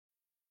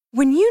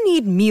When you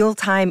need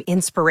mealtime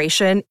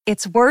inspiration,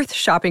 it's worth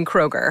shopping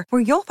Kroger,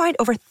 where you'll find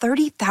over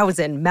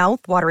 30,000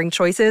 mouth-watering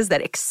choices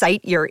that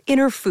excite your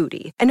inner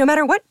foodie. And no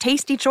matter what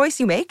tasty choice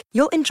you make,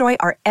 you'll enjoy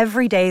our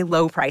everyday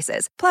low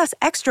prices, plus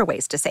extra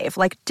ways to save,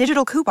 like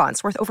digital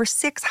coupons worth over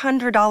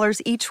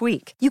 $600 each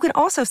week. You can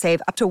also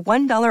save up to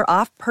 $1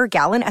 off per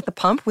gallon at the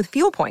pump with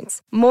fuel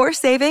points. More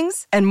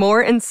savings and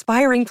more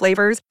inspiring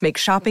flavors make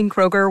shopping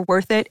Kroger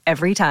worth it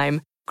every time.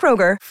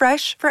 Kroger,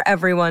 fresh for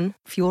everyone.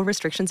 Fuel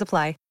restrictions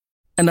apply.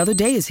 Another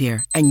day is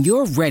here, and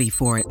you're ready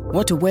for it.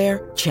 What to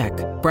wear? Check.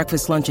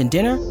 Breakfast, lunch, and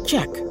dinner?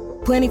 Check.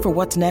 Planning for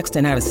what's next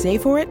and how to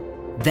save for it?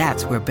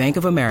 That's where Bank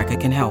of America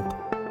can help.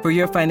 For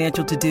your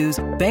financial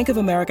to-dos, Bank of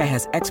America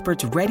has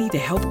experts ready to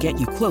help get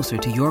you closer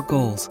to your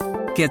goals.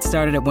 Get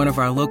started at one of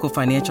our local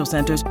financial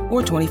centers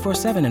or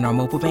 24/7 in our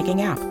mobile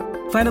banking app.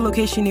 Find a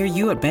location near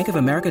you at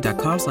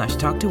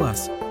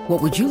bankofamerica.com/talktous.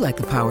 What would you like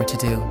the power to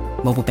do?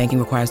 Mobile banking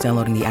requires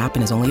downloading the app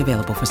and is only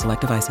available for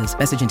select devices.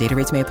 Message and data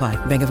rates may apply.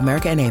 Bank of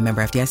America N.A.,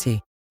 member FDIC.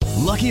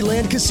 Lucky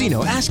Land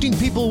Casino, asking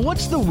people,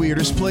 what's the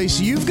weirdest place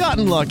you've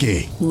gotten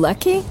lucky?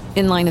 Lucky?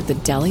 In line at the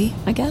deli,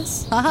 I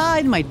guess? Aha,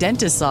 in my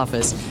dentist's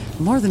office.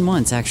 More than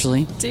once,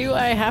 actually. Do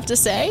I have to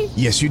say?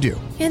 Yes, you do.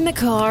 In the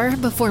car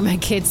before my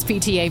kids'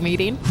 PTA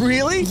meeting.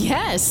 Really?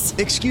 Yes.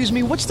 Excuse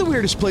me, what's the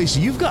weirdest place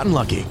you've gotten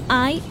lucky?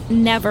 I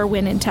never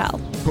win and tell.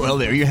 Well,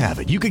 there you have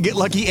it. You can get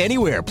lucky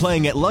anywhere,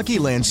 playing at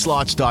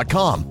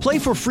LuckyLandSlots.com. Play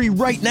for free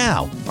right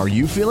now. Are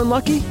you feeling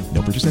lucky?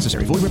 No purchase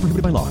necessary. Void where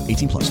prohibited by law.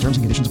 18+. Terms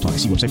and conditions apply.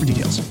 See website for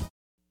details.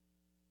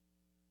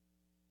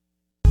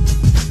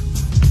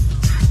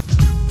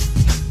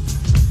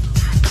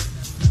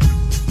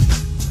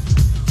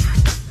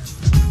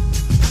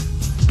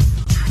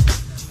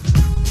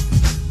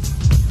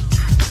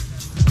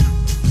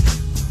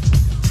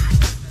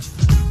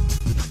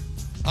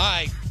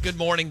 Hi, good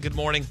morning, good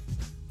morning.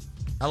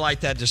 I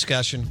like that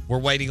discussion. We're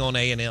waiting on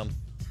A&M.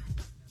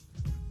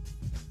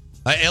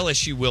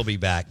 LSU will be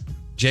back.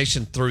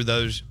 Jason threw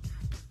those.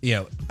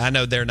 I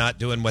know they're not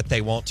doing what they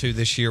want to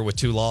this year with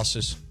 2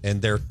 losses,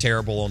 and they're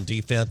terrible on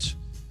defense,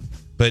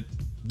 but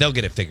they'll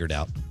get it figured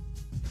out.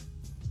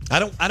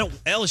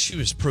 LSU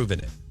has proven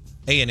it.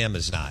 A&M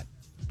is not.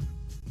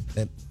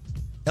 And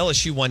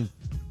LSU won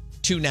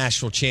 2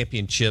 national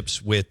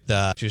championships with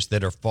coaches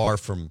that are far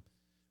from,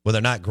 well,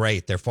 they're not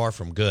great. They're far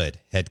from good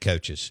head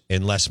coaches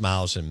in Les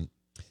Miles and,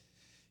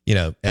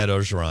 Ed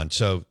Orgeron.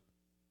 So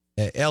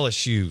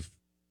LSU,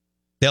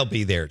 they'll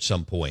be there at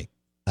some point.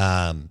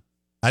 I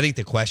think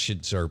the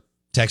questions are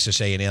Texas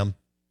A&M.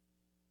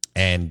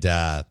 And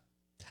I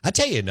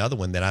tell you another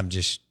one that I'm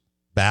just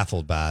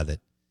baffled by that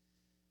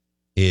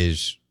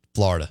is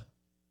Florida.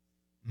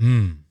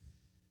 Man,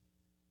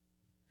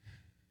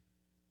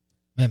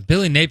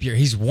 Billy Napier,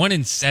 he's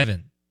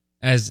 1-7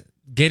 as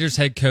Gators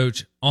head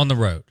coach on the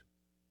road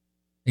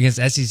against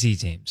SEC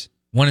teams.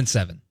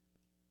 1-7.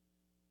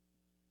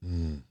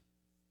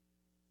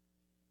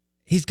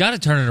 He's got to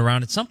turn it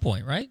around at some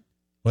point, right?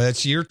 Well,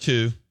 it's year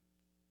 2.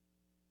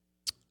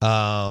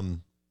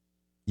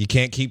 You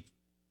can't keep,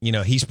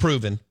 he's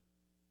proven.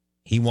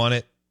 He won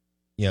it,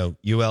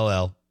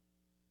 ULL.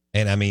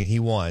 And, he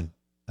won.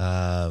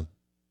 I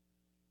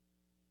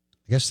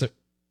guess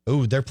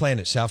they're playing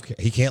at South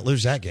Carolina. He can't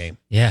lose that game.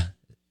 Yeah.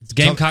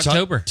 It's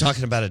October.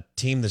 Talking about a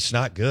team that's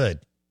not good.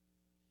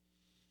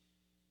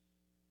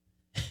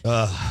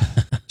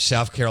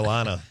 South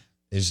Carolina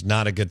is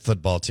not a good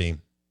football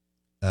team.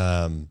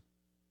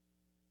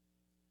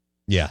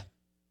 Yeah.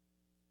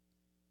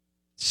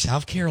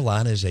 South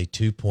Carolina is a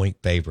 2-point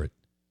favorite.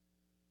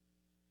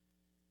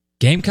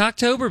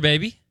 Gamecocktober,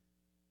 baby.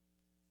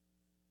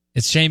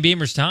 It's Shane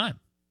Beamer's time.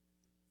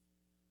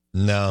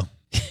 No,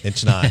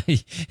 it's not.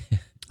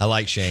 I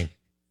like Shane.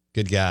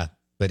 Good guy.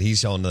 But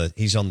he's on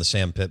the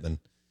Sam Pittman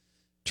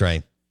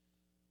train.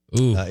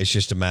 Ooh. It's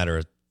just a matter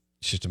of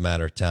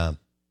time.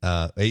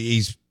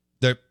 He's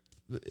there,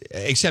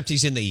 except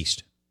he's in the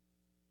East.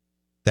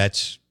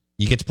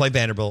 You get to play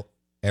Vanderbilt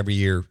every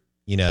year,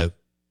 and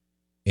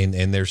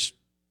there's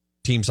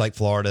teams like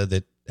Florida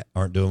that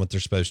aren't doing what they're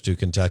supposed to.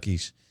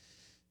 Kentucky's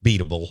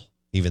beatable,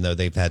 even though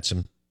they've had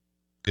some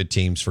good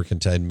teams for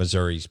Kentucky.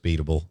 Missouri's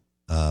beatable,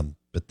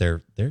 but they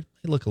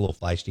look a little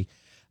feisty.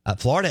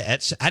 Florida,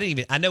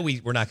 I know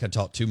we're not going to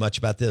talk too much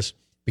about this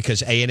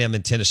because A&M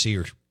and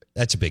Tennessee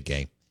that's a big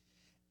game,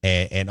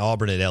 and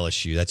Auburn at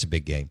LSU, that's a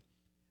big game.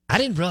 I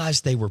didn't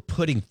realize they were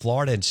putting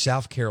Florida and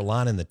South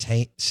Carolina in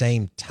the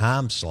same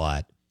time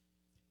slot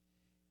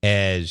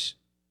as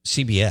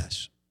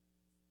CBS.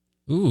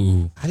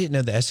 Ooh. I didn't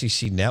know the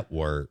SEC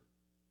network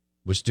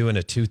was doing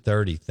a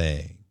 2:30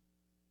 thing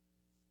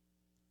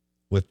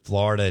with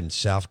Florida and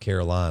South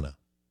Carolina.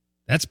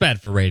 That's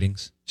bad for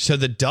ratings. So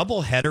the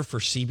doubleheader for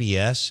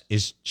CBS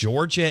is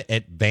Georgia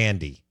at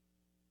Vandy.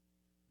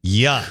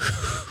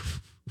 Yuck.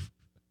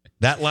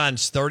 That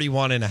line's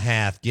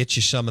 31.5. Get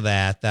you some of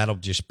that. That'll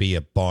just be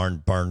a barn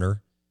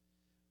burner.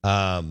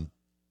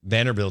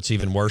 Vanderbilt's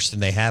even worse than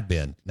they have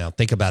been. Now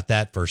think about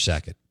that for a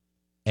second.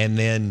 And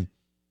then,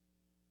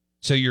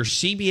 so your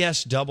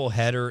CBS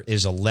doubleheader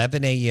is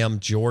 11 a.m.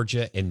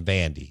 Georgia and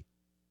Vandy.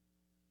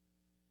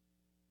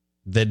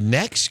 the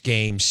next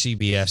game,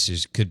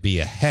 CBS could be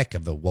a heck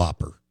of a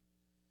whopper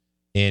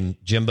in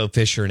Jimbo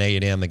Fisher and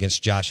A&M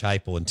against Josh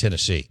Heupel in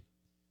Tennessee.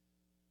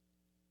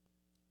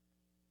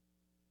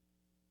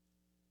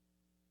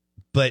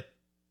 But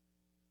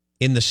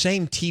in the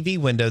same TV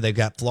window, they've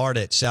got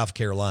Florida at South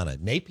Carolina.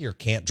 Napier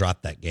can't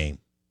drop that game.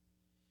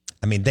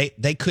 I mean,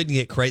 they couldn't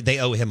get crazy. They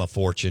owe him a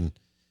fortune.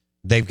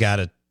 They've got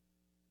to,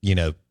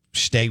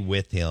 stay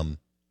with him.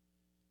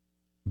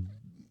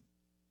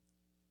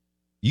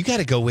 You got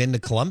to go into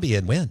Columbia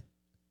and win.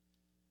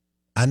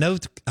 I know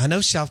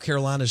South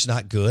Carolina's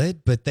not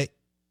good, but they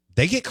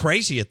get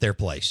crazy at their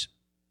place.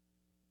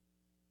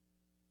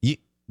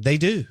 They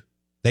do.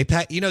 They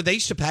pack. They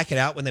used to pack it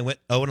out when they went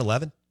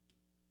 0-11.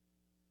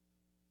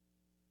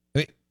 I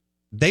mean,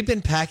 they've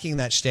been packing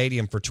that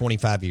stadium for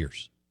 25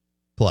 years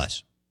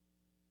plus.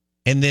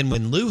 And then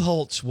when Lou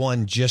Holtz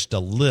won just a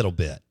little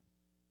bit,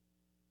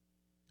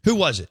 who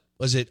was it?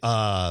 Was it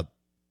Brad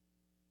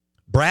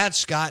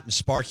Scott and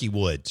Sparky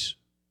Woods?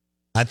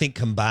 I think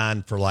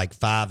combined for like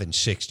 5 and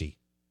 60.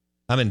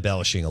 I'm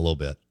embellishing a little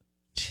bit.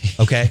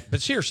 Okay?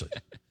 But seriously,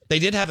 they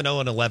did have an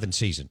 0-11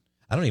 season.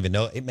 I don't even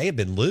know. It may have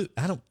been Lou.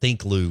 I don't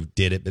think Lou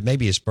did it, but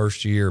maybe his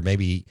first year,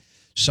 maybe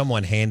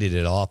someone handed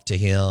it off to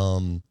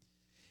him.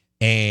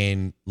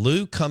 And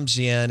Lou comes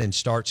in and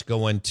starts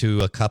going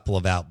to a couple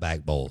of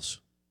Outback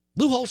Bowls.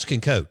 Lou Holtz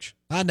can coach.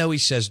 I know he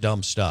says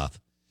dumb stuff.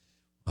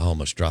 I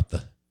almost dropped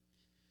that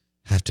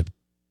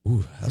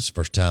was the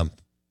first time.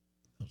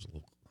 I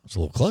was a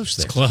little close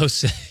there. It's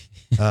close.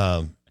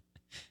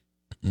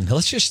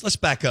 Let's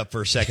back up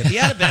for a second. The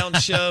Out of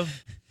Bounds Show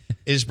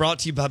is brought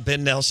to you by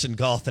Ben Nelson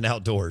Golf and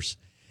Outdoors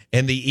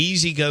and the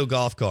Easy Go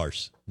golf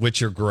cars,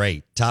 which are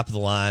great. Top of the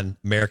line,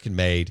 American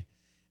made.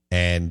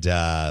 And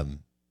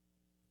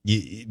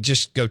you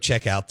just go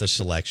check out the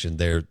selection.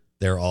 They're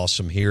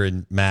awesome here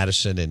in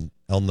Madison and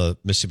on the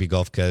Mississippi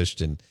Gulf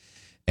Coast and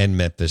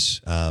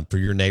Memphis for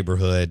your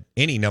neighborhood,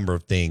 any number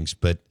of things.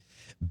 But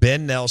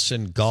Ben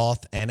Nelson Golf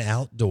and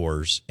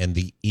Outdoors and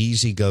the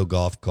Easy Go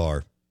golf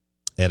car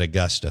at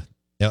Augusta.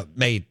 Now,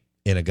 made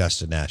in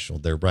Augusta National.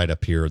 They're right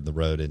up here in the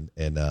road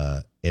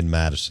in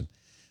Madison.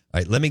 All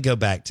right, let me go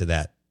back to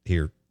that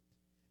here.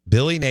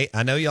 Billy Nate,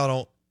 I know y'all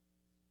don't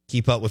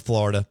keep up with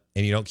Florida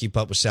and you don't keep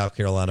up with South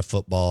Carolina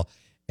football.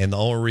 And the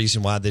only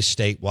reason why this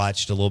state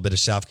watched a little bit of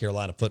South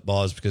Carolina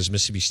football is because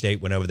Mississippi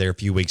State went over there a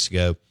few weeks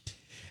ago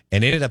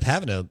and ended up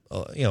having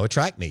a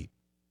track meet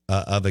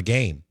of a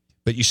game.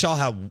 But you saw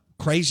how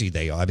crazy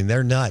they are. I mean,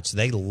 they're nuts.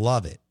 They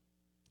love it.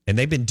 And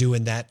they've been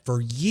doing that for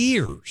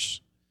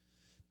years.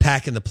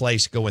 Packing the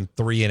place, going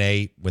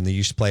 3-8 when they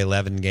used to play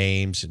 11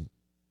 games and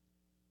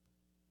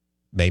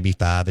maybe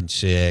 5 and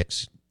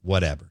 6,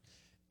 whatever.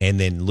 And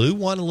then Lou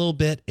won a little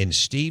bit, and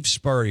Steve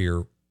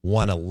Spurrier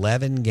won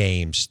 11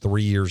 games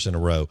 3 years in a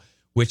row,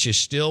 which is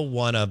still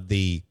one of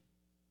the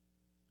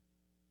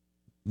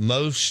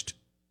most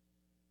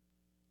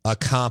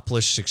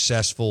accomplished,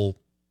 successful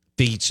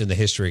feats in the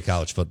history of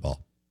college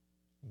football.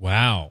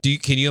 Wow.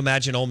 Can you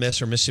imagine Ole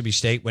Miss or Mississippi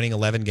State winning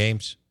 11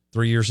 games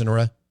 3 years in a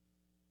row?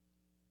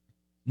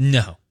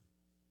 No.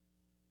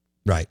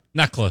 Right.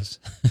 Not close.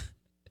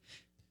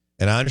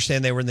 And I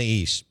understand they were in the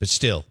East, but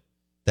still,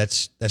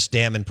 that's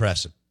damn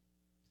impressive.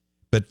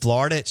 But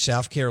Florida at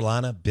South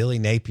Carolina, Billy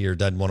Napier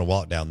doesn't want to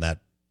walk down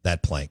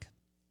that plank.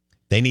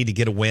 They need to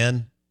get a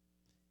win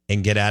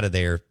and get out of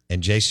there.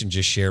 And Jason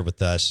just shared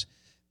with us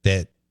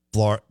that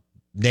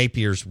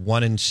Napier's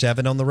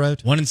 1-7 on the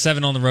road.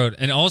 1-7 on the road.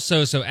 And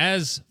also, so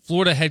as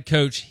Florida head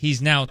coach,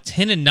 he's now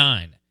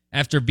 10-9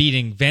 after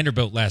beating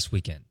Vanderbilt last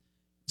weekend.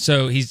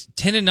 So he's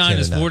 10-9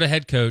 as Florida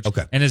head coach.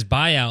 Okay. And his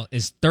buyout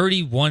is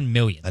 $31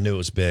 million. I knew it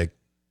was big.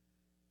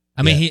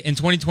 I mean, in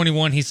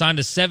 2021, he signed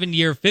a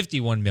 7-year,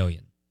 $51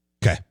 million.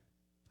 Okay.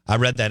 I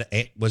read that.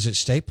 Was it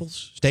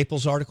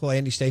Staples article,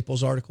 Andy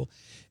Staples article?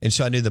 And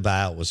so I knew the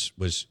buyout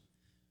was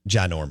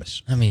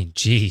ginormous. I mean,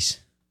 geez.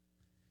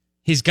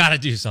 He's got to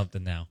do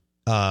something now.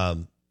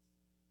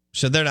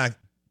 So they're not,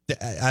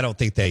 I don't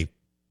think they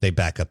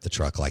back up the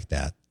truck like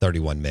that.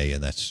 $31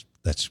 million, that's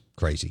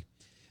crazy.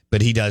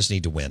 But he does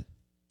need to win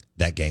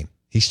that game.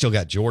 He's still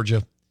got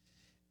Georgia.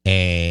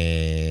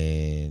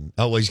 And,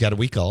 he's got a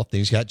week off. Then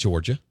he's got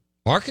Georgia.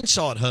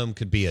 Arkansas at home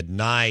could be a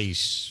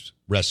nice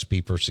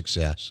recipe for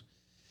success.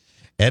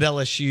 At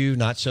LSU,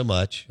 not so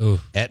much. Ooh.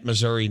 At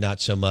Missouri,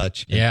 not so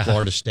much. Yeah. And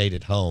Florida State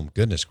at home.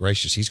 Goodness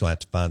gracious, he's going to have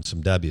to find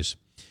some W's.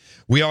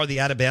 We are the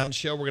Out of Bounds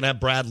Show. We're going to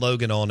have Brad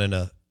Logan on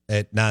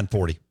at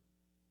 9:40.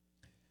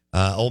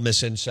 Ole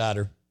Miss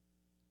Insider.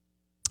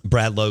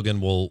 Brad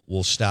Logan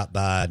will stop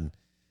by. And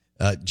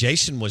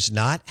Jason was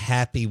not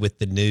happy with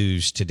the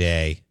news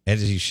today,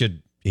 as he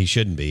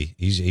shouldn't be.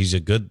 He's a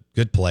good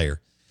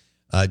player.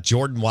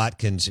 Jordan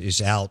Watkins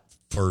is out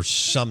for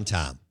some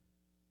time.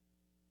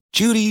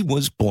 Judy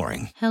was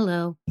boring.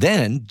 Hello.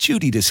 Then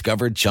Judy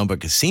discovered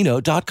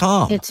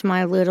ChumbaCasino.com. It's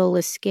my little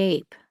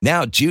escape.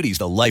 Now Judy's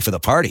the life of the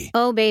party.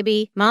 Oh,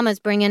 baby,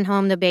 mama's bringing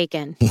home the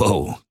bacon.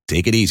 Whoa,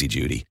 take it easy,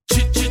 Judy.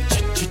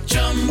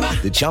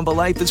 The Chumba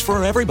life is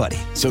for everybody.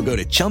 So go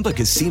to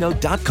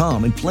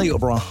ChumbaCasino.com and play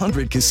over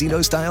 100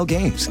 casino-style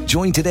games.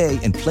 Join today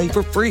and play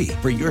for free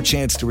for your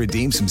chance to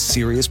redeem some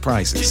serious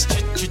prizes.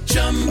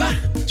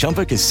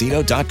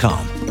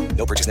 ChumbaCasino.com.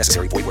 No purchase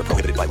necessary. Void where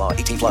prohibited by law.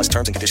 18 plus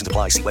terms and conditions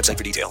apply. See website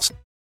for details.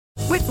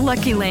 With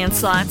Lucky Land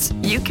Slots,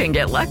 you can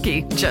get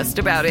lucky just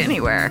about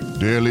anywhere.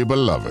 Dearly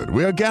beloved,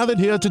 we are gathered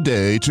here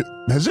today to...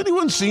 Has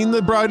anyone seen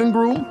the bride and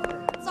groom?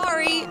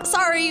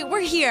 Sorry,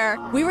 we're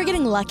here. We were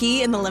getting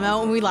lucky in the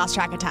limo and we lost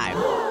track of time.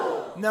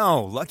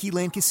 No, Lucky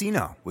Land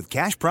Casino, with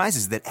cash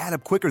prizes that add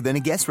up quicker than a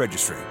guest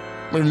registry.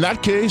 In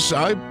that case,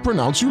 I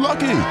pronounce you lucky.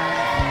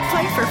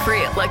 Play for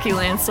free at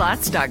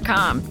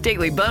LuckyLandSlots.com.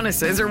 Daily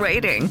bonuses are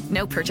waiting.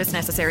 No purchase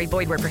necessary.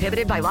 Void where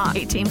prohibited by law.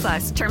 18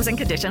 plus. Terms and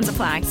conditions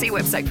apply. See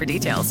website for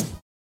details.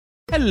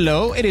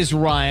 Hello, it is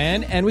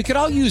Ryan, and we could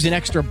all use an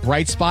extra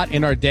bright spot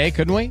in our day,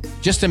 couldn't we?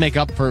 Just to make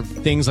up for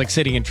things like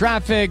sitting in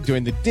traffic,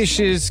 doing the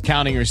dishes,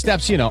 counting your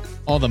steps,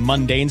 all the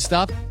mundane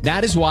stuff.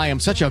 That is why I'm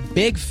such a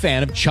big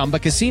fan of Chumba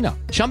Casino.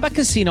 Chumba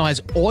Casino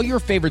has all your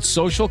favorite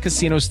social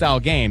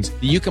casino-style games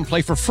that you can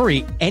play for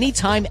free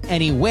anytime,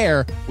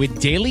 anywhere with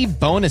daily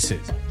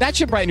bonuses. That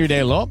should brighten your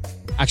day a little.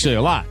 Actually,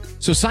 a lot.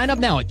 So sign up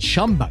now at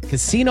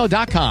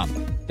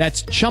ChumbaCasino.com.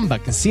 That's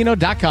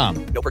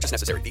ChumbaCasino.com. No purchase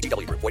necessary.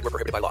 VGW Group. Void where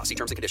prohibited by law. See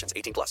terms and conditions.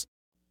 18 plus.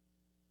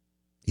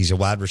 He's a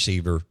wide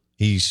receiver.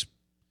 He's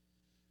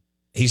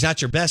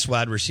not your best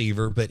wide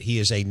receiver, but he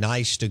is a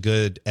nice to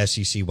good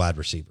SEC wide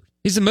receiver.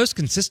 He's the most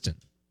consistent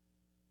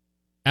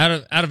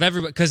out of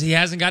everybody because he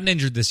hasn't gotten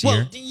injured this year.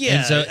 Well,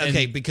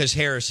 yeah, because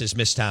Harris has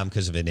missed time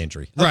because of an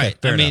injury. Right.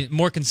 Okay, I mean,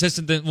 more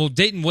consistent than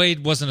Dayton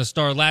Wade wasn't a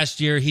star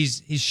last year.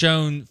 He's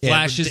shown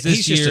flashes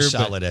this year. He's just a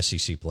solid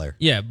SEC player.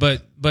 Yeah,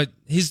 but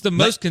he's the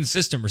most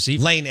consistent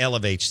receiver. Lane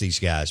elevates these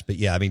guys, but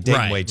yeah, I mean,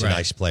 Dayton Wade's a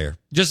nice player.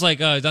 Just like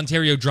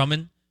Dontario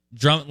Drummond.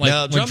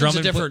 Drummond's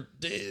a different.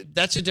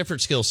 That's a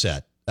different skill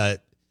set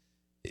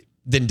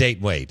than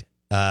Dayton Wade.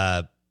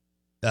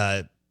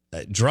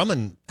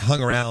 Drummond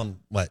hung around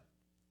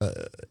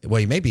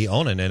he may be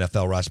on an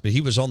NFL roster, but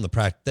he was on the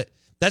practice.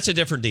 That's a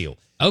different deal.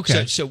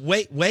 Okay. So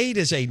Wade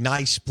is a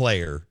nice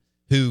player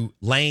who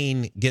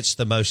Lane gets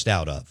the most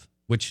out of,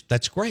 which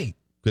that's great.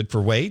 Good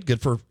for Wade,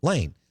 good for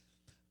Lane.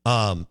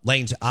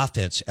 Lane's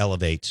offense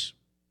elevates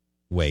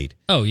Wade.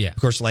 Oh, yeah.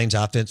 Of course, Lane's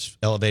offense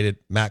elevated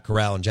Matt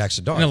Corral and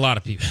Jackson Dart. And a lot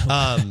of people.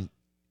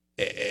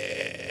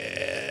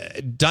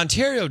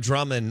 Dontario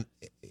Drummond,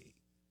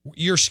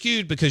 you're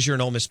skewed because you're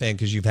an Ole Miss fan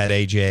because you've had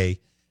AJ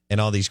and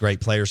all these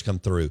great players come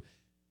through.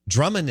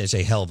 Drummond is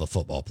a hell of a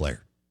football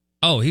player.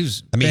 Oh, he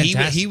was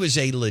fantastic. He was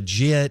a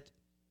legit,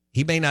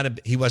 he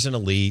wasn't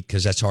elite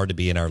because that's hard to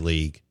be in our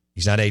league.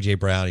 He's not A.J.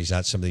 Brown. He's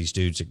not some of these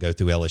dudes that go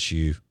through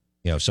LSU,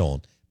 so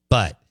on.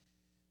 But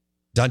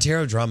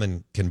Dontario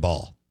Drummond can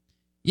ball.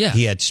 Yeah.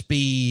 He had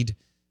speed,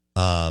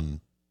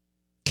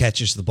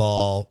 catches the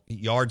ball,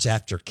 yards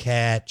after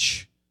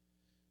catch.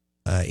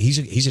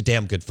 He's a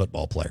damn good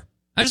football player.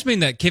 I just mean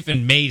that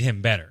Kiffin made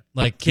him better.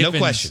 No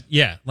question.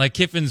 Yeah, like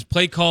Kiffin's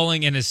play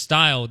calling and his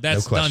style,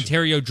 that's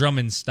Ontario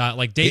Drummond's style.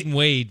 Like Dayton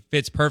Wade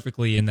fits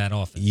perfectly in that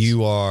offense.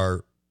 You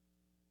are,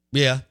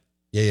 yeah.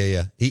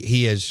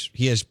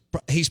 He's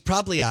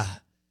probably I'll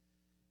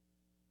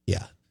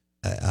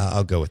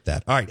go with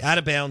that. All right, Out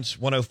of Bounds,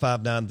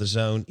 105.9 The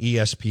Zone,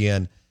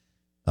 ESPN.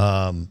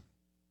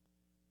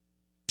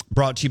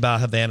 Brought to you by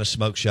Havana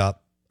Smoke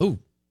Shop. Ooh,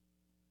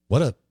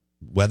 what a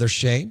weather's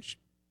changed.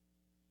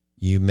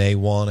 You may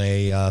want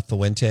a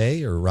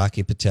Fuente or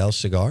Rocky Patel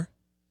cigar.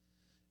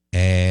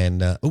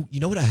 And,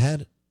 you know what I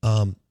had?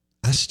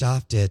 I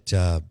stopped at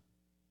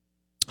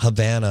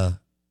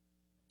Havana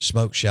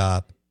Smoke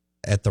Shop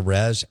at the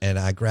Res, and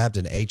I grabbed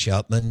an H.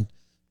 Upman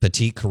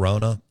Petite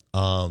Corona.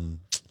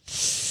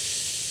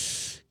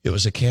 It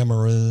was a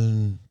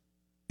Cameroon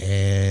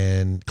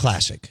and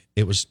classic.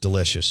 It was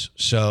delicious.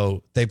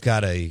 So they've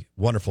got a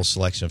wonderful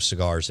selection of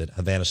cigars at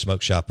Havana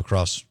Smoke Shop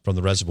across from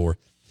the reservoir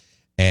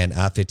and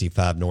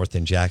I-55 North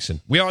in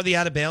Jackson. We are the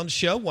Out of Bounds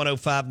Show,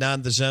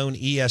 105.9 The Zone,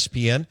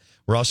 ESPN.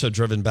 We're also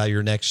driven by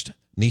your next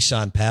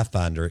Nissan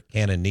Pathfinder at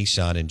Cannon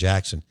Nissan in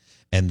Jackson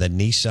and the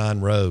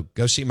Nissan Rogue.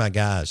 Go see my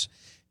guys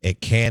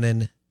at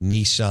Cannon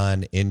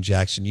Nissan in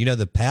Jackson. You know,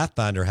 the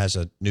Pathfinder has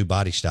a new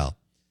body style.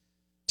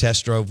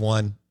 Test drove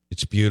one.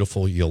 It's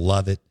beautiful. You'll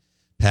love it.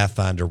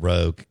 Pathfinder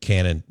Rogue,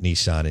 Cannon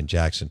Nissan in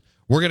Jackson.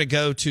 We're going to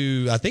go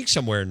to, I think,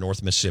 somewhere in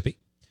North Mississippi.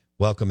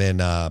 Welcome in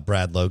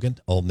Brad Logan,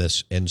 Ole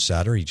Miss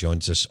Insider. He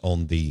joins us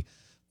on the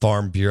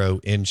Farm Bureau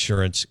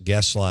Insurance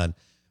guest line.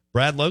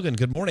 Brad Logan,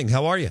 good morning.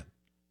 How are you?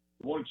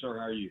 Good morning, sir.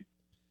 How are you?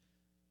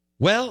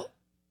 Well,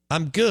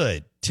 I'm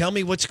good. Tell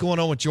me what's going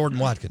on with Jordan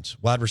Watkins,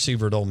 wide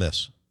receiver at Ole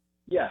Miss.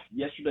 Yeah,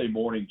 yesterday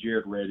morning,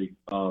 Jared Reddick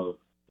of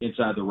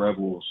Inside the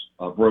Rebels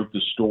broke the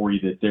story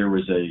that there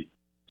was a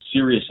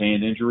serious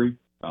hand injury.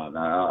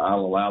 I'll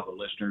allow the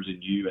listeners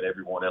and you and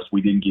everyone else,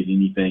 we didn't get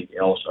anything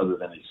else other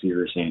than a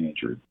serious hand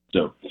injury.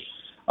 So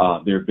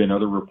there have been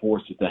other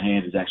reports that the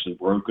hand is actually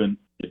broken.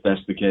 If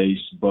that's the case,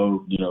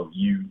 Bo,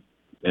 you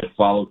have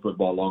followed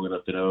football long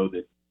enough to know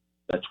that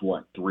that's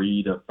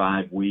 3 to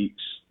 5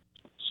 weeks.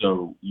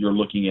 So you're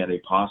looking at a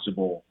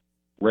possible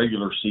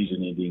regular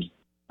season ending.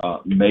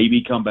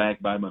 Maybe come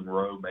back by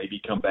Monroe,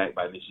 maybe come back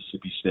by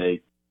Mississippi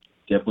State.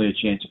 Definitely a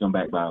chance to come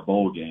back by a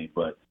bowl game.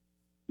 But,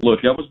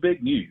 look, that was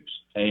big news.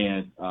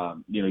 And,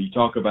 you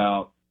talk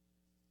about,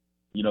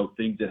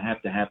 things that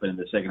have to happen in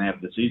the second half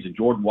of the season.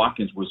 Jordan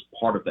Watkins was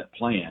part of that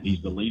plan.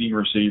 He's the leading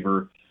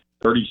receiver,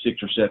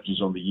 36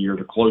 receptions on the year.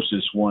 The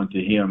closest one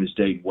to him is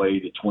Dayton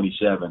Wade at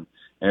 27,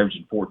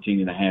 averaging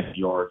 14.5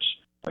 yards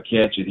a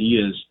catch. And he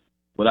is,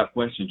 without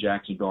question,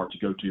 Jackson Dart's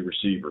go-to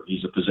receiver.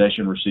 He's a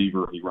possession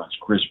receiver. He runs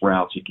crisp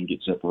routes. He can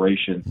get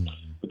separation.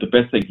 But the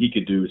best thing he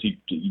could do is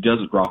he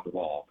doesn't drop the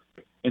ball.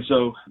 And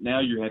so now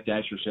you have to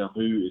ask yourself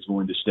who is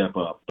going to step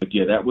up. But,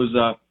 yeah, that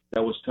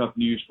was tough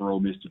news for Ole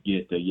Miss to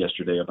get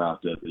yesterday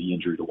about the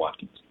injury to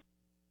Watkins.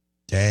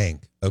 Dang.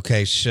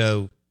 Okay,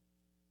 so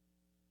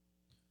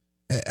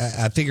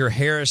I figure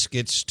Harris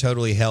gets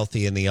totally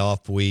healthy in the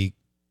off week.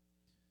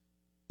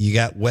 You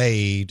got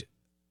Wade.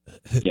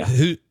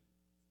 Who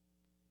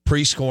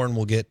Prescorn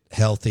will get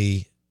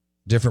healthy,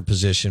 different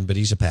position, but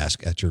he's a pass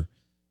catcher.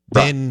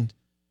 Right. Then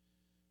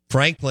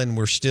Franklin,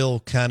 we're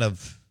still kind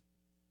of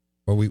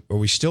are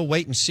we still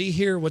wait and see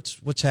here?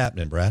 What's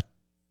happening, Brad?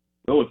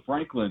 Well, with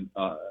Franklin,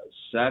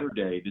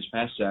 this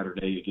past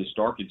Saturday against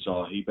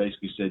Arkansas, he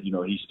basically said,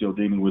 he's still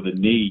dealing with a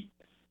knee,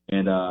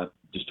 and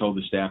just told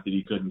the staff that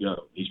he couldn't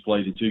go. He's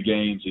played in 2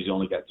 games. He's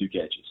only got 2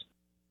 catches,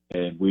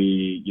 and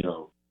we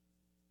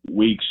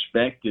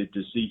expected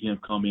to see him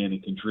come in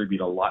and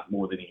contribute a lot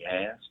more than he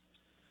has.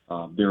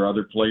 There are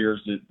other players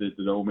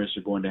that Ole Miss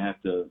are going to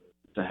have to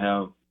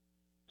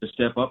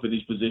step up in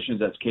these positions.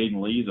 That's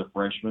Caden Lee. He's a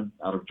freshman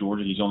out of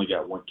Georgia. He's only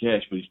got 1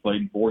 catch, but he's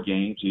played in 4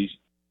 games.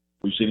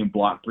 We've seen him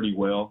block pretty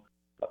well.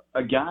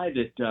 A guy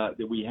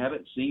that we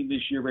haven't seen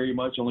this year very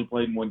much, only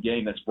played in 1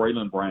 game, that's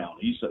Braylon Brown.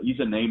 He's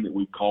a name that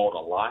we've called a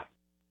lot,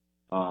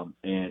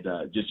 and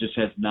just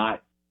has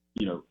not,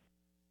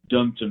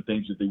 done some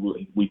things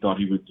that we thought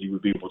he would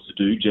be able to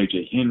do.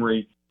 J.J.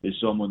 Henry is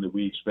someone that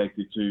we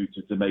expected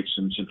to make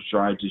some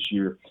strides this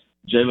year.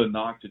 Jalen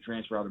Knox, the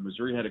transfer out of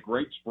Missouri, had a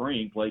great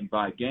spring, played in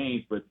 5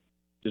 games, but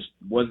just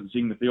wasn't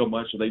seeing the field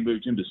much, so they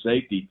moved him to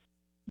safety.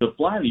 The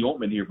fly in the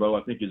ointment here, Bo,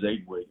 I think, is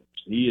Aiden Williams.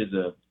 He is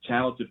a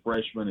talented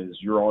freshman,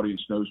 as your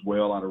audience knows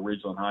well, out of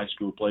Ridgeland High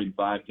School, played in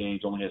 5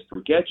 games, only has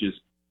 3 catches.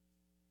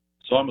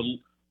 Saw him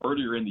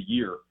earlier in the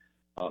year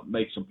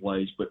make some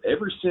plays, but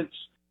ever since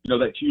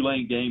that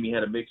Tulane game, he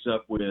had a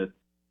mix-up with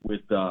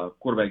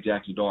quarterback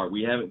Jackson Dart.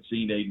 We haven't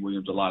seen Aiden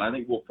Williams a lot. I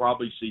think we'll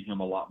probably see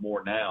him a lot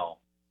more now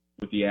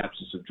with the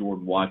absence of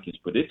Jordan Watkins,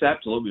 but it's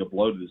absolutely a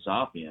blow to this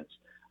offense.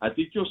 I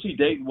think you'll see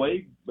Dayton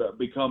Wade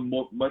become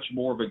much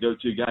more of a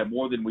go-to guy,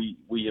 more than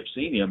we have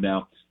seen him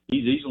now.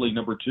 He's easily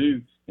number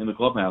 2 in the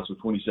clubhouse with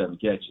 27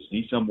 catches.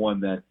 He's someone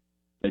that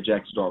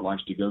Jackson Dart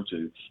likes to go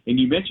to. And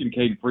you mentioned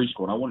Caden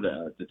Prescorn. I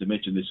wanted to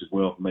mention this as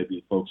well for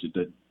maybe folks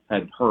that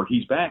hadn't heard.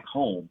 He's back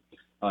home.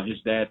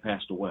 His dad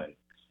passed away,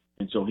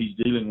 and so he's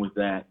dealing with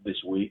that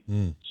this week.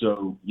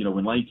 So,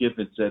 when Lane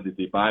Kiffin said that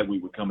the bye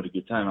week would come at a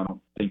good time, I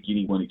don't think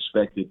anyone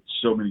expected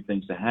so many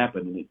things to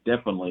happen, and it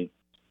definitely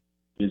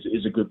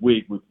is a good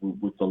week with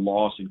the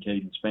loss in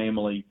Caden's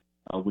family,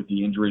 with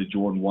the injury to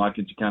Jordan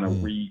Watkins, to kind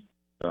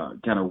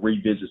of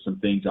revisit some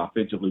things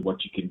offensively,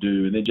 what you can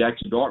do. And then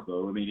Jackson Dart,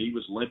 though, he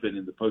was limping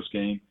in the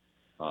postgame.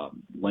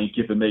 Lane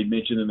Kiffin made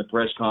mention in the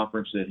press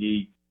conference that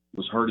he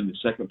was hurt in the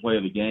second play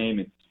of the game,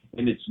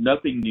 and it's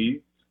nothing new.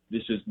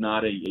 This is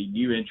not a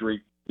new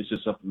injury. This is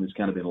something that's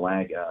kind of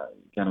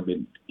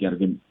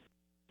been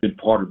been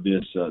part of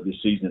this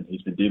season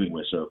he's been dealing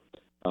with. So,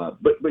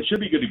 but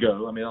should be good to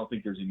go. I don't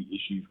think there's any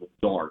issues with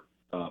Dart,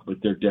 but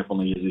there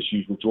definitely is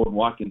issues with Jordan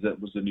Watkins. That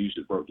was the news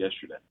that broke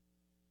yesterday.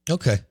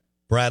 Okay.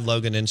 Brad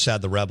Logan,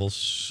 Inside the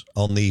Rebels,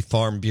 on the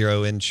Farm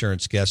Bureau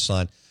Insurance guest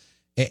line.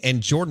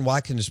 And Jordan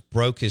Watkins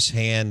broke his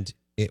hand.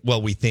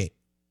 We think.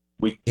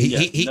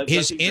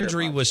 His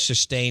injury was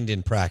sustained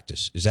in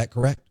practice. Is that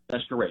correct?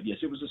 That's correct. Yes,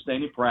 it was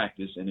sustained in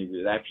practice, and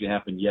it actually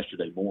happened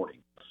yesterday morning.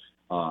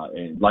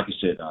 And like I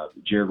said,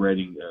 Jared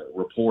Redding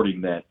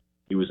reporting that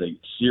it was a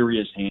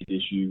serious hand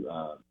issue,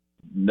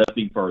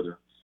 nothing further.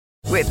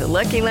 With the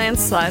Lucky Land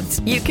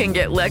Slots, you can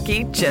get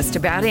lucky just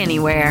about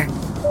anywhere.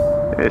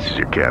 This is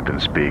your captain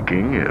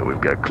speaking.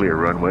 We've got clear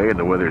runway and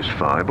the weather's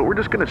fine, but we're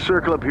just going to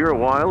circle up here a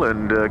while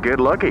and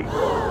get lucky.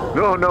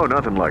 No,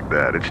 nothing like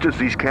that. It's just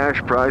these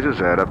cash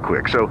prizes add up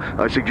quick. So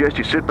I suggest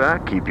you sit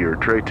back, keep your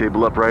tray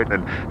table upright,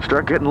 and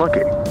start getting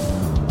lucky.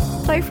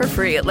 Play for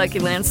free at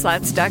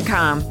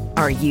LuckyLandSlots.com.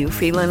 Are you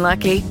feeling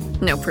lucky?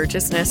 No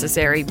purchase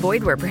necessary.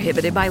 Void where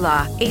prohibited by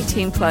law.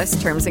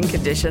 18+ terms and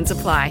conditions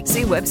apply.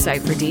 See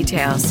website for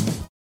details.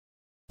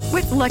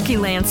 With Lucky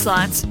Land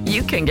Slots,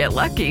 you can get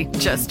lucky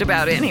just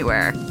about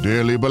anywhere.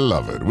 Dearly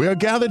beloved, we are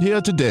gathered here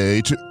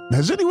today to...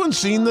 Has anyone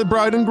seen the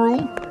bride and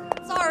groom?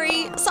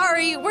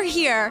 Sorry, we're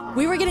here.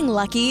 We were getting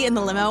lucky in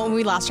the limo and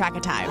we lost track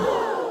of time.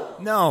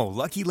 No,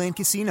 Lucky Land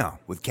Casino,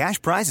 with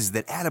cash prizes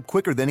that add up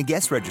quicker than a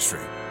guest registry.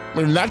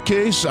 In that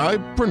case, I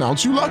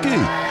pronounce you lucky.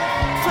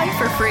 Play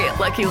for free at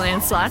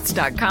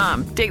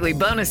LuckyLandSlots.com. Daily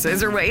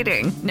bonuses are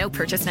waiting. No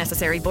purchase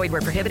necessary. Void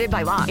where prohibited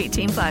by law.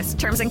 18+.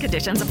 Terms and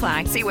conditions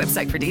apply. See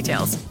website for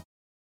details.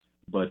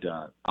 But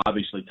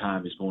obviously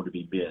time is going to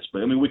be missed.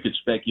 But, I mean, we could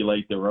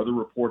speculate. There are other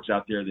reports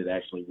out there that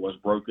actually was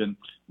broken.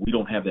 We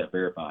don't have that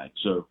verified.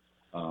 So,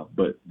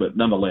 but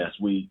nonetheless,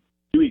 we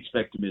do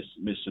expect to miss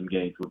some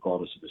games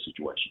regardless of the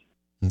situation.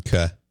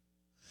 Okay.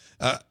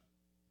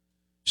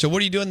 So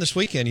what are you doing this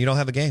weekend? You don't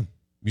have a game.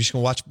 You just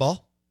going to watch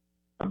ball?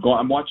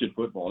 I'm watching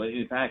football.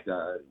 In fact,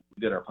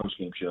 we did our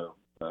postgame show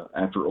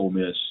after Ole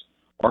Miss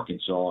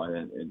Arkansas,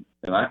 and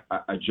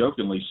I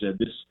jokingly said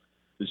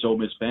this Ole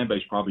Miss fan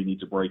base probably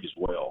needs a break as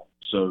well.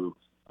 So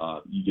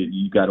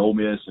you got Ole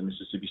Miss and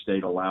Mississippi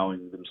State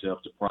allowing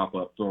themselves to prop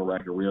up, throw a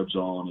rack of ribs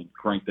on, and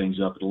crank things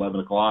up at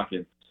 11 o'clock.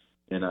 And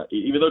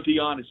even though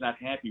Deion is not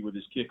happy with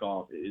his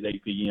kickoff at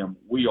 8 p.m.,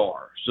 we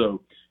are.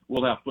 So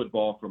we'll have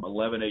football from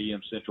 11 a.m.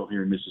 Central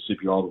here in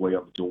Mississippi all the way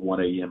up until 1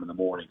 a.m. in the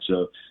morning.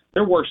 So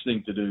there's worse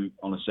thing to do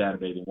on a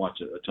Saturday than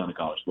watch a ton of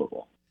college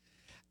football.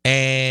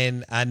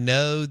 And I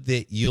know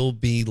that you'll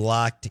be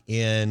locked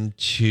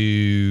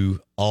into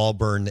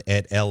Auburn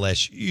at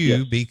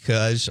LSU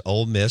because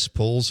Ole Miss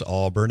pulls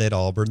Auburn at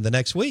Auburn the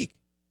next week.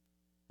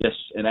 Yes,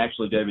 and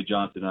actually David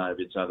Johnson and I of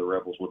Inside the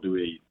Rebels will do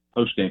a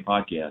post-game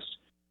podcast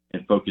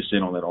and focus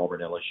in on that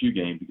Auburn-LSU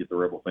game to get the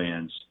Rebel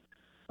fans,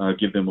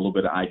 give them a little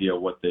bit of idea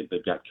of what they've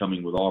got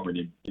coming with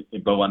Auburn.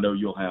 And Bo, I know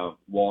you'll have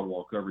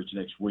wall-to-wall coverage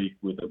next week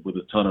with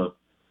a ton of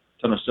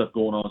stuff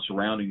going on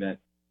surrounding that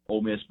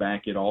Ole Miss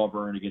back at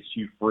Auburn against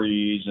Hugh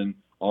Freeze, and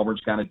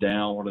Auburn's kind of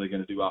down. What are they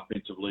going to do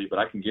offensively? But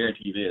I can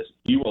guarantee you this: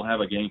 he will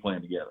have a game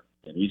plan together,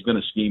 and he's going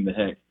to scheme the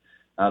heck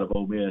out of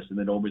Ole Miss, and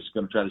then Ole Miss is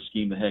going to try to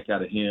scheme the heck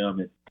out of him.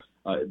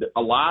 And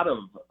a lot of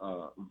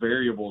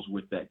variables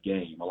with that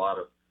game, a lot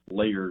of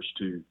layers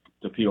to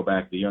peel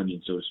back the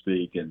onion, so to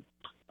speak. And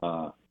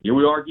here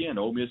we are again,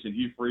 Ole Miss and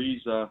Hugh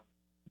Freeze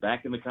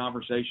back in the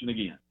conversation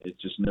again. It's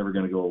just never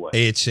going to go away.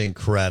 It's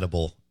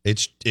incredible.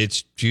 It's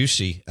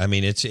juicy. I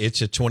mean, it's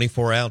a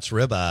 24-ounce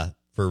ribeye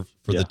for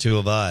the two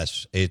of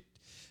us.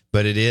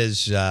 But it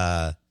is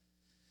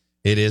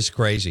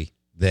crazy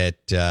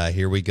that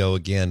here we go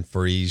again.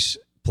 Freeze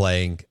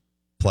playing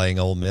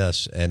Ole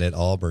Miss and at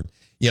Auburn.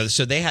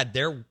 So they had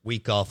their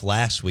week off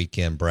last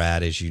weekend,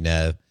 Brad, as you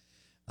know,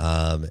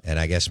 and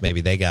I guess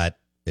maybe they got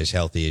as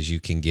healthy as you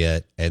can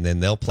get, and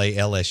then they'll play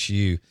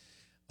LSU.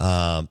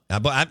 But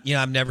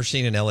I've never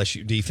seen an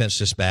LSU defense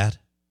this bad.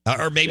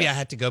 Or maybe I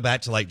had to go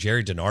back to like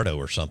Jerry DiNardo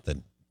or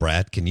something.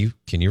 Brad, can you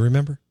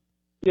remember?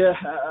 Yeah,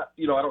 I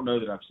don't know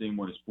that I've seen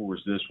one as poor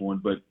as this one,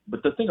 but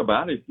the thing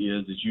about it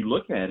is you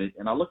look at it,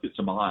 and I looked at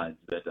some odds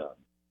that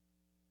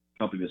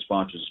company that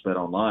sponsors Bet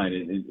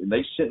Online, and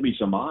they sent me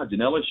some odds,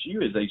 and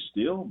LSU is a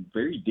still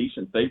very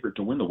decent favorite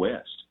to win the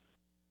West.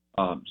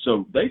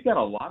 So they've got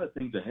a lot of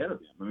things ahead of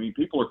them. I mean,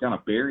 people are kind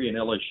of burying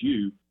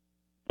LSU,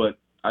 but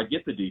I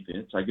get the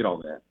defense, I get all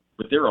that,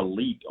 but they're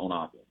elite on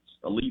offense.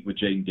 Elite with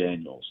Jaden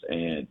Daniels,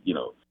 and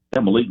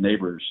that Malik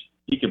Neighbors,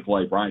 he can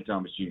play. Brian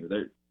Thomas Jr.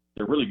 They're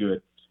really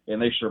good,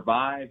 and they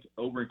survived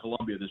over in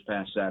Columbia this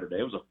past Saturday.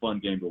 It was a fun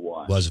game to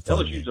watch.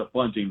 LSU's a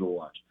fun team to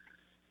watch,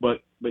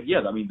 but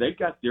yeah, I mean they've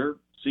got their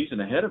season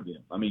ahead of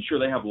them. I mean, sure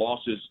they have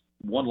losses.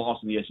 One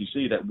loss in the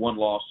SEC, that one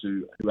loss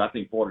to who I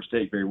think Florida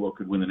State very well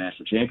could win the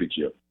national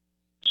championship.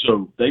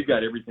 So they've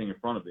got everything in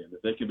front of them.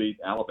 If they can beat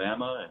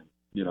Alabama,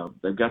 and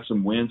they've got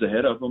some wins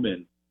ahead of them,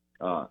 and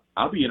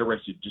I'll be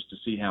interested just to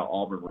see how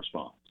Auburn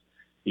responds.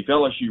 If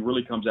LSU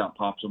really comes out and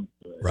pops them,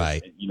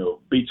 right, and,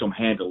 beats them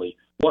handily,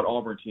 what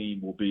Auburn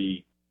team will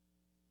be,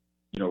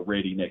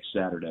 ready next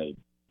Saturday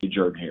in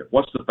Jordan-Hare?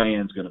 What's the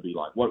fans going to be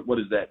like? What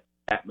is that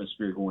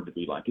atmosphere going to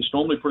be like? It's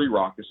normally pretty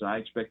raucous, and I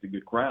expect a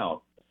good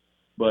crowd.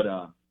 But,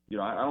 I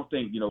don't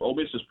think, Ole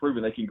Miss has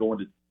proven they can go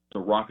into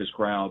raucous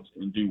crowds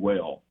and do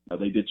well.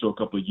 They did so a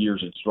couple of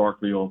years in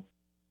Starkville.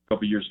 A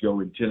couple of years ago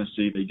in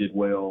Tennessee, they did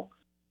well.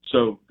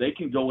 So they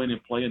can go in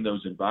and play in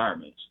those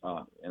environments.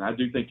 And I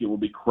do think it will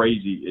be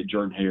crazy at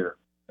Jordan-Hare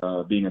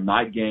being a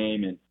night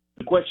game. And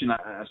the question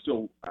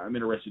I'm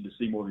interested to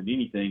see more than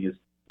anything is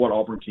what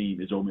Auburn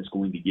team is Ole Miss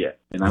going to get.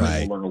 And I'm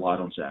going to learn a lot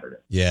on Saturday.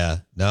 Yeah.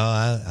 No,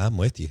 I'm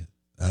with you.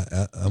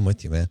 I'm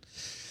with you, man.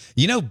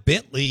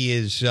 Bentley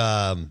is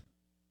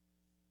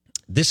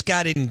this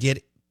guy didn't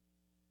get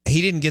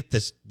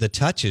the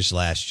touches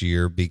last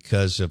year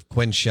because of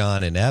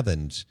Quinshawn and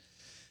Evans.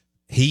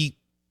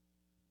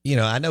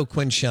 I know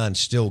Quinshawn's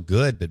still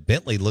good, but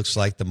Bentley looks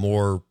like the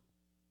more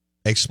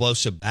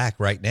explosive back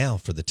right now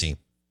for the team.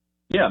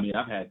 Yeah, I mean,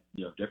 I've had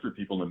different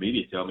people in the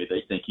media tell me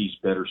they think he's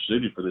better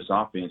suited for this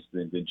offense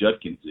than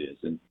Judkins is.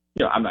 And,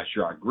 I'm not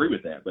sure I agree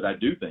with that, but I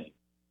do think,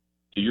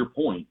 to your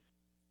point,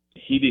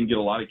 he didn't get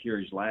a lot of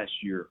carries last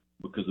year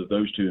because of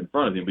those two in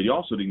front of him, but he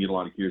also didn't get a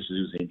lot of carries because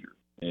he was injured.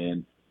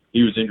 And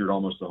he was injured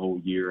almost the whole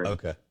year.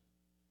 Okay.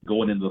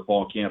 Going into the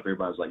fall camp,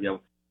 everybody's like,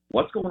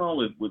 what's going on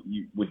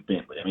with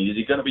Bentley? I mean, is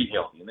he going to be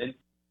healthy? And then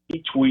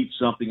he tweets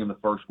something in the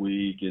first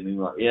week, and he's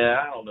like,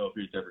 I don't know if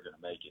he's ever going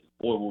to make it.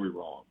 Boy, were we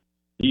wrong.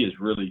 He has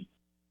really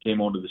came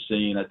onto the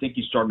scene. I think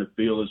he's starting to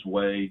feel his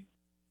way.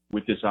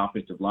 with this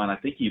offensive line. I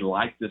think he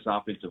likes this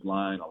offensive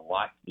line a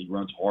lot. He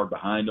runs hard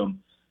behind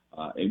them.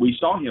 And we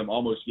saw him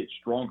almost get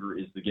stronger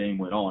as the game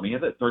went on. He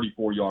had that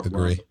 34-yard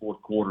run in the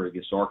fourth quarter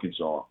against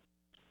Arkansas.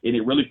 And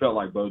it really felt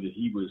like, Bo, that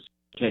he was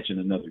catching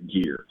another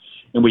gear.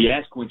 And we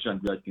asked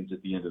Quinshon Judkins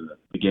at the end of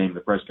the game,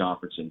 the press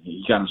conference, and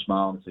he kind of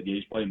smiled and said, yeah,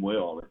 he's playing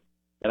well.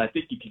 And I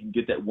think you can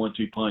get that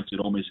 1-2 punch that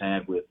Ole Miss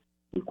had with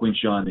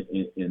Quinshon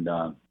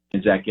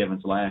and Zach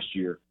Evans last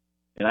year.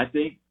 And I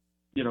think,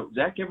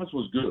 Zach Evans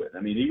was good.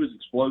 I mean, he was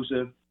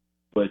explosive.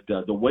 But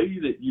the way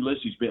that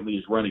Ulysses Bentley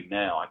is running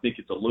now, I think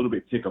it's a little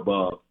bit tick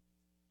above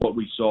what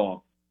we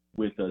saw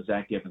with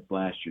Zach Evans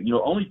last year.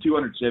 Only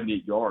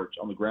 278 yards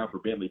on the ground for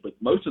Bentley, but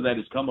most of that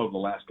has come over the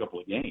last couple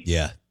of games.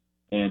 Yeah.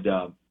 And,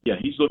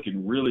 he's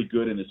looking really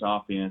good in this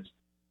offense.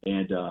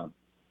 And,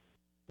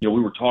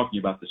 we were talking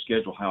about the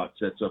schedule, how it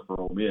sets up for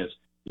Ole Miss.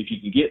 If you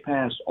can get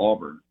past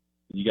Auburn,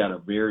 you got a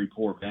very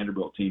poor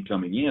Vanderbilt team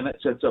coming in.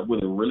 That sets up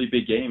with a really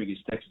big game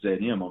against Texas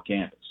A&M on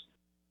campus.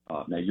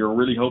 Now, you're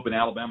really hoping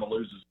Alabama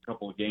loses a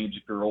couple of games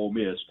if you're Ole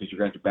Miss because you're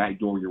going to have to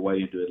backdoor your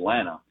way into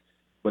Atlanta.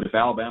 But if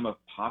Alabama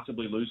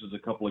possibly loses a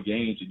couple of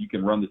games and you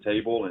can run the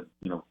table and,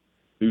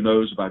 who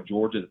knows about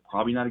Georgia, it's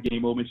probably not a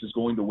game Ole Miss is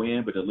going to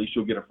win, but at least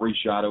you'll get a free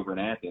shot over in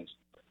Athens.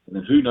 And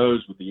then who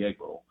knows with the egg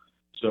roll.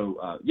 So,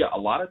 a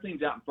lot of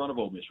things out in front of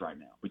Ole Miss right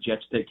now, but you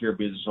have to take care of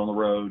business on the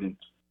road. And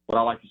what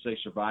I like to say,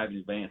 survive in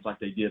advance like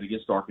they did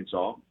against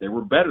Arkansas. They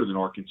were better than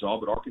Arkansas,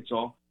 but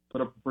Arkansas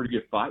put up a pretty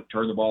good fight,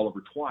 turned the ball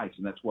over twice,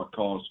 and that's what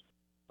caused,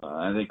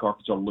 I think,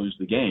 Arkansas to lose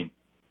the game.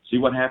 See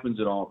what happens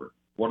at Auburn.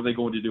 What are they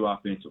going to do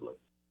offensively?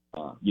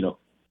 I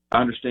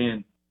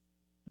understand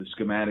the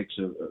schematics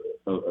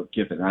of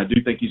Kiffin. I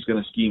do think he's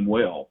going to scheme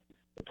well.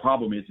 The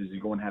problem is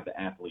he's going to have the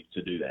athletes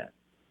to do that.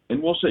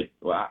 And we'll see.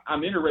 Well,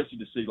 I'm interested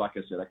to see, like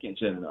I said, I can't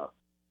say it enough.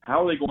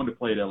 How are they going to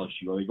play at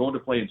LSU? Are they going to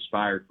play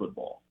inspired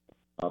football?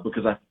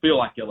 Because I feel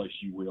like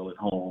LSU will at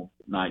home,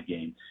 night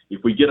game.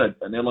 If we get an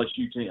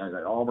LSU team, an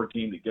Auburn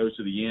team that goes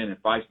to the end and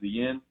fights to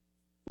the end,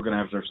 we're going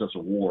to have ourselves a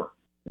war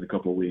in a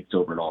couple of weeks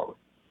over at Auburn.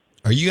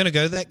 Are you going to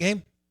go to that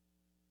game?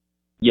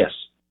 Yes.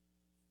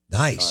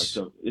 Nice.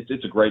 So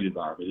it's a great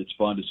environment. It's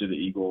fun to see the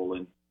Eagle,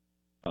 and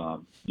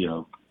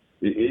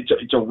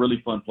it's a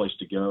really fun place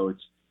to go.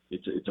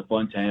 It's a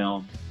fun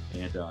town,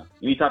 and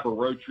any type of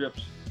road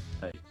trips,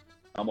 hey,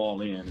 I'm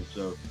all in. And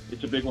so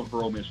it's a big one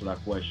for Ole Miss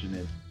without question.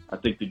 And I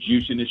think the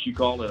juiciness you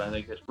call it, I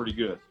think that's pretty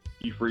good.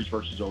 Hugh Freeze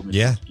versus Ole Miss.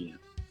 Yeah,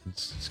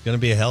 it's going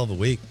to be a hell of a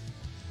week.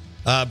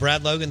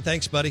 Brad Logan,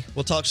 thanks, buddy.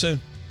 We'll talk soon.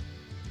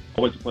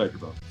 Always a pleasure,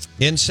 bro.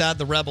 Inside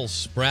the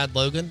Rebels, Brad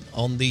Logan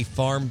on the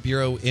Farm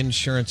Bureau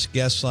Insurance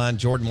guest line.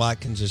 Jordan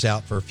Watkins is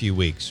out for a few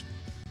weeks.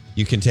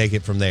 You can take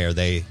it from there.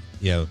 They,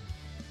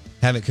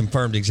 haven't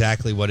confirmed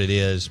exactly what it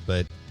is,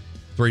 but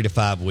 3 to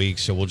 5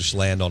 weeks, so we'll just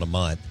land on a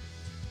month.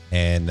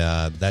 And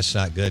that's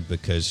not good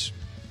because,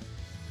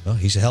 well,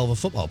 he's a hell of a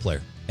football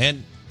player.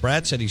 And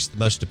Brad said he's the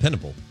most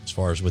dependable as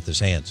far as with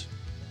his hands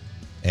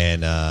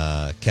and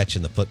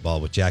catching the football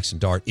with Jackson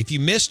Dart. If you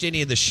missed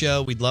any of the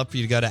show, we'd love for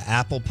you to go to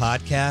Apple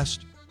Podcast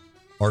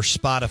or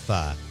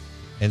Spotify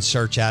and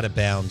search Out of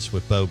Bounds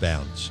with Bo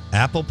Bounds.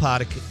 Apple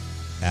Podcast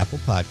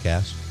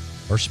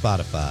or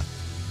Spotify.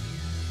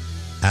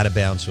 Out of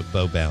Bounds with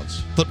Bo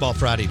Bounds. Football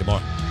Friday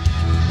tomorrow.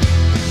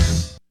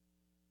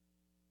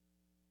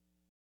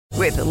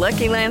 With the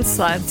Lucky Land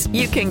Slots,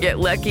 you can get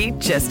lucky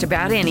just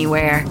about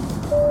anywhere.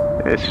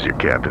 This is your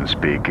captain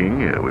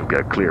speaking. We've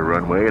got clear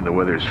runway and the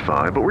weather's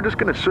fine, but we're just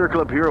going to circle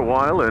up here a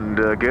while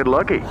and get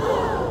lucky.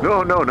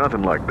 No,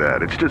 nothing like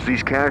that. It's just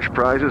these cash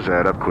prizes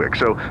add up quick.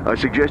 So I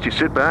suggest you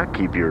sit back,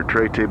 keep your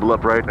tray table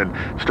upright, and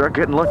start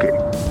getting lucky.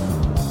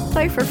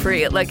 Play for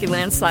free at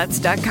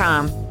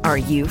LuckyLandSlots.com. Are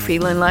you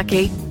feeling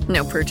lucky?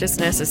 No purchase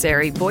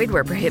necessary. Void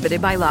where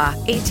prohibited by law.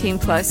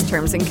 18+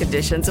 terms and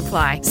conditions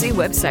apply. See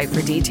website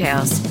for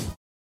details.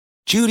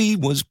 Judy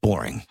was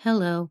boring.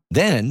 Hello.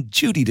 Then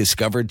Judy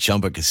discovered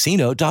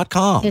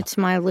ChumbaCasino.com. It's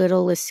my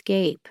little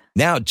escape.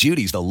 Now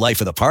Judy's the life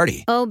of the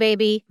party. Oh,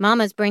 baby,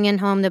 mama's bringing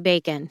home the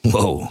bacon.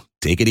 Whoa,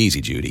 take it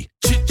easy, Judy.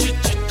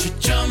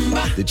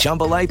 The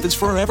Chumba life is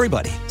for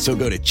everybody. So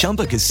go to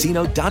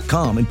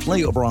ChumbaCasino.com and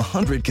play over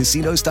 100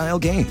 casino-style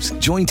games.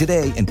 Join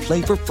today and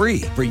play for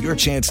free for your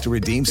chance to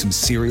redeem some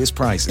serious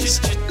prizes.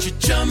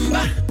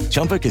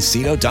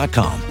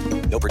 ChumbaCasino.com.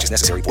 No purchase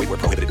necessary. Void where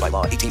prohibited by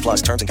law.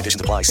 18+ terms and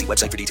conditions apply. See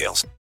website for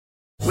details.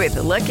 With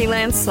the Lucky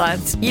Land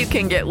Slots, you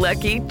can get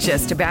lucky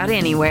just about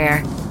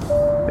anywhere.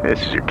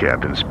 This is your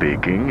captain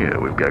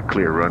speaking. We've got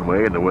clear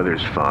runway and the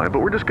weather's fine, but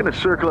we're just going to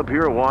circle up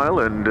here a while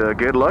and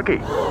get lucky.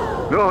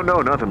 No,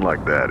 nothing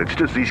like that. It's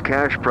just these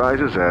cash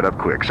prizes add up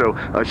quick. So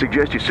I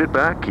suggest you sit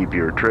back, keep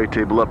your tray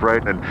table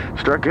upright, and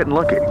start getting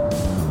lucky.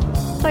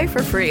 Play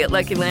for free at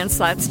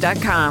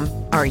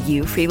LuckyLandSlots.com. Are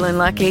you feeling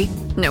lucky?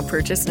 No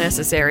purchase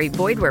necessary.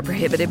 Void where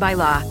prohibited by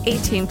law.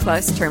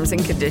 18+ terms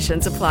and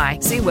conditions apply.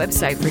 See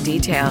website for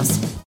details.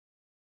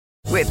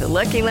 With the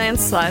Lucky Land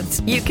Slots,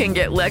 you can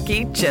get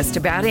lucky just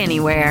about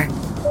anywhere.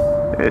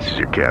 This is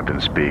your captain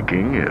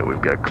speaking.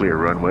 We've got clear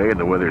runway and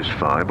the weather's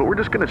fine, but we're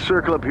just going to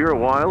circle up here a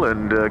while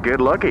and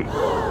get lucky.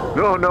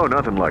 No,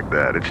 nothing like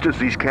that. It's just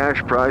these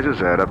cash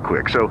prizes add up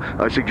quick. So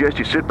I suggest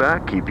you sit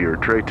back, keep your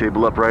tray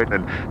table upright,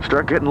 and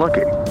start getting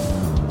lucky.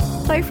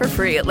 Play for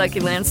free at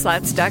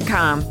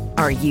LuckyLandSlots.com.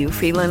 Are you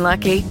feeling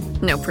lucky?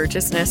 No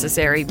purchase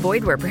necessary.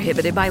 Void where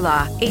prohibited by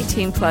law.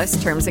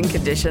 18+ terms and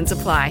conditions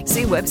apply.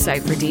 See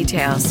website for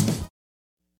details.